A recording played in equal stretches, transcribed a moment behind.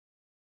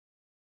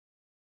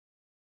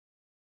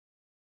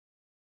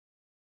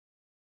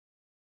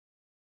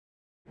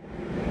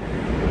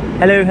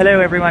Hello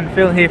everyone,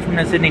 Phil here from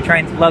the Sydney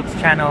Trains Vlogs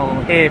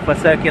channel, here for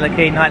Circular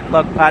Quay Night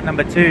Vlog part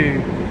number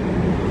 2.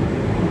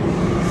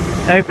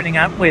 Opening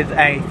up with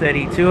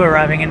A32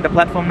 arriving into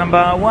platform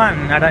number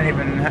 1. I don't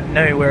even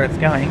know where it's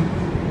going.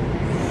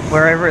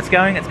 Wherever it's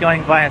going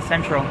via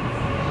Central.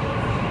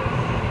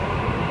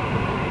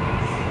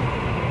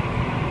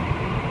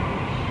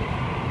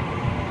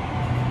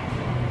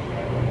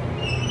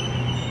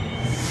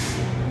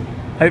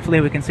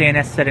 Hopefully we can see an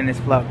S set in this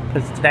vlog,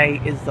 because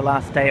today is the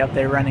last day of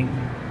their running.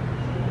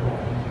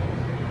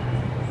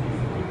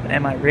 But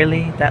am I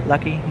really that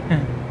lucky?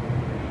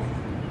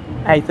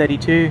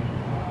 A32,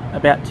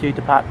 about to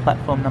depart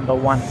platform number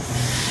 1.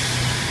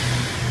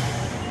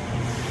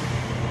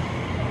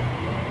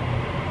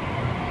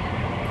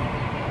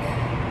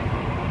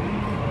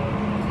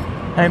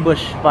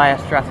 Homebush via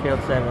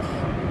Strathfield service.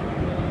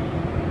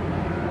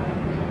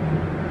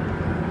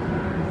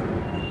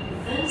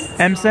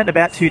 M-Set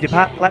about to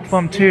depart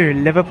platform 2,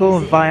 Liverpool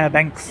via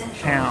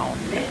Bankstown.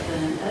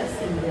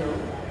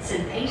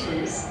 St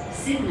Peters,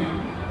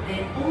 Sydenham,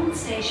 then all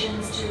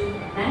stations to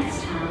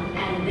Bankstown,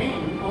 and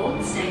then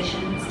all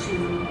stations to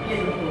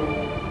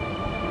Liverpool.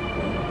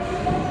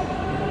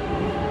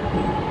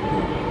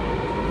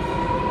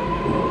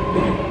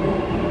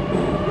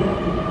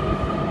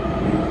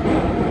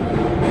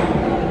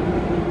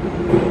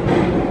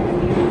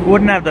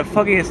 Wouldn't have the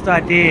foggiest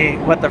idea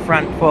what the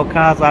front 4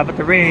 cars are, but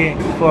the rear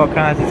 4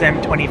 cars is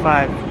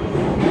M25.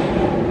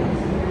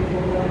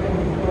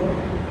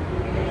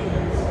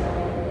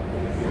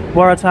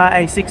 Waratah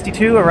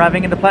A62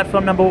 arriving into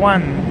platform number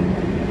 1.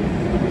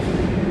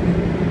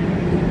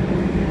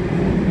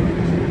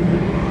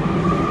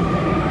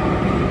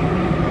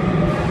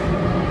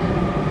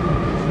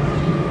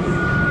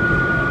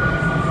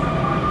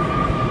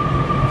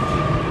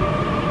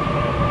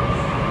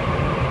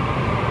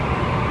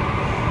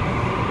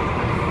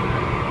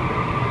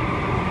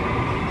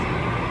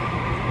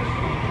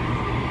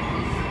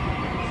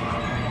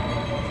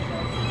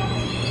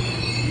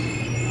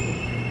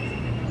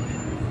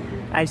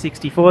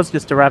 A64's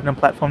just arrived on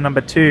platform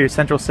number 2,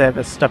 Central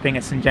service, stopping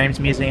at St James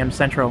Museum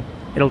Central.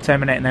 It'll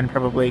terminate and then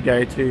probably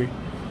go to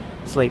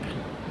sleep.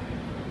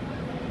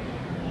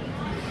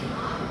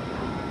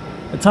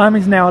 The time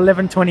is now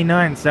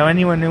 11:29, so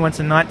anyone who wants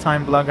a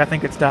nighttime vlog, I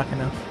think it's dark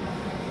enough.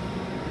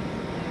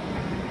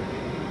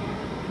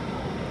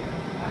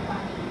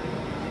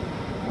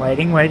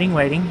 Waiting.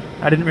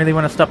 I didn't really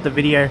want to stop the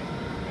video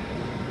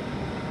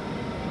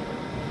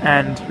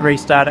and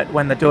restart it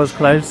when the doors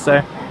closed,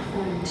 so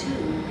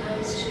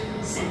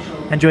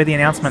enjoy the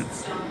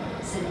announcements.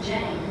 St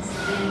James,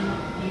 then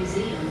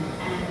Museum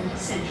and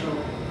Central.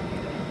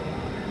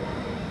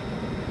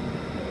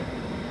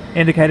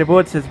 Indicator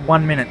board says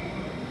 1 minute.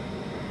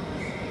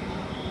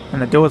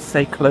 And the doors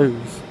say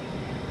close.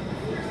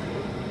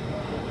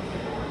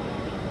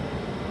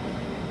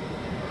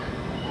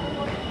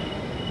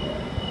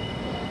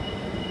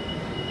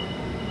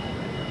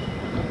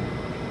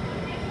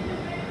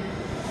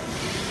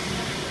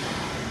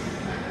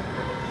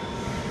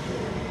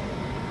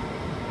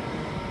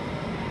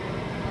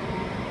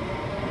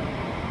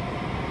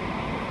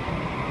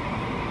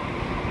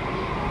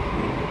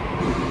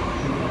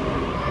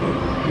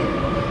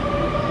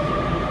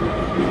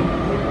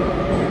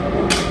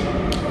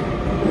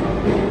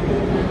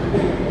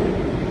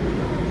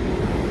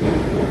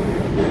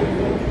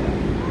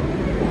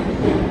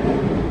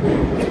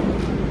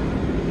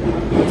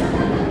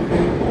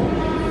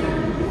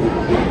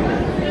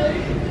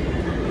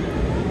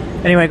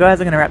 Anyway guys,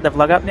 I'm going to wrap the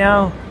vlog up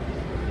now.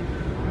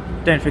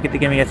 Don't forget to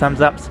give me a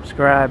thumbs up,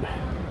 subscribe,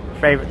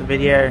 favourite the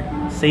video.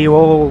 See you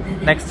all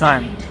next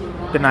time.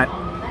 Good night.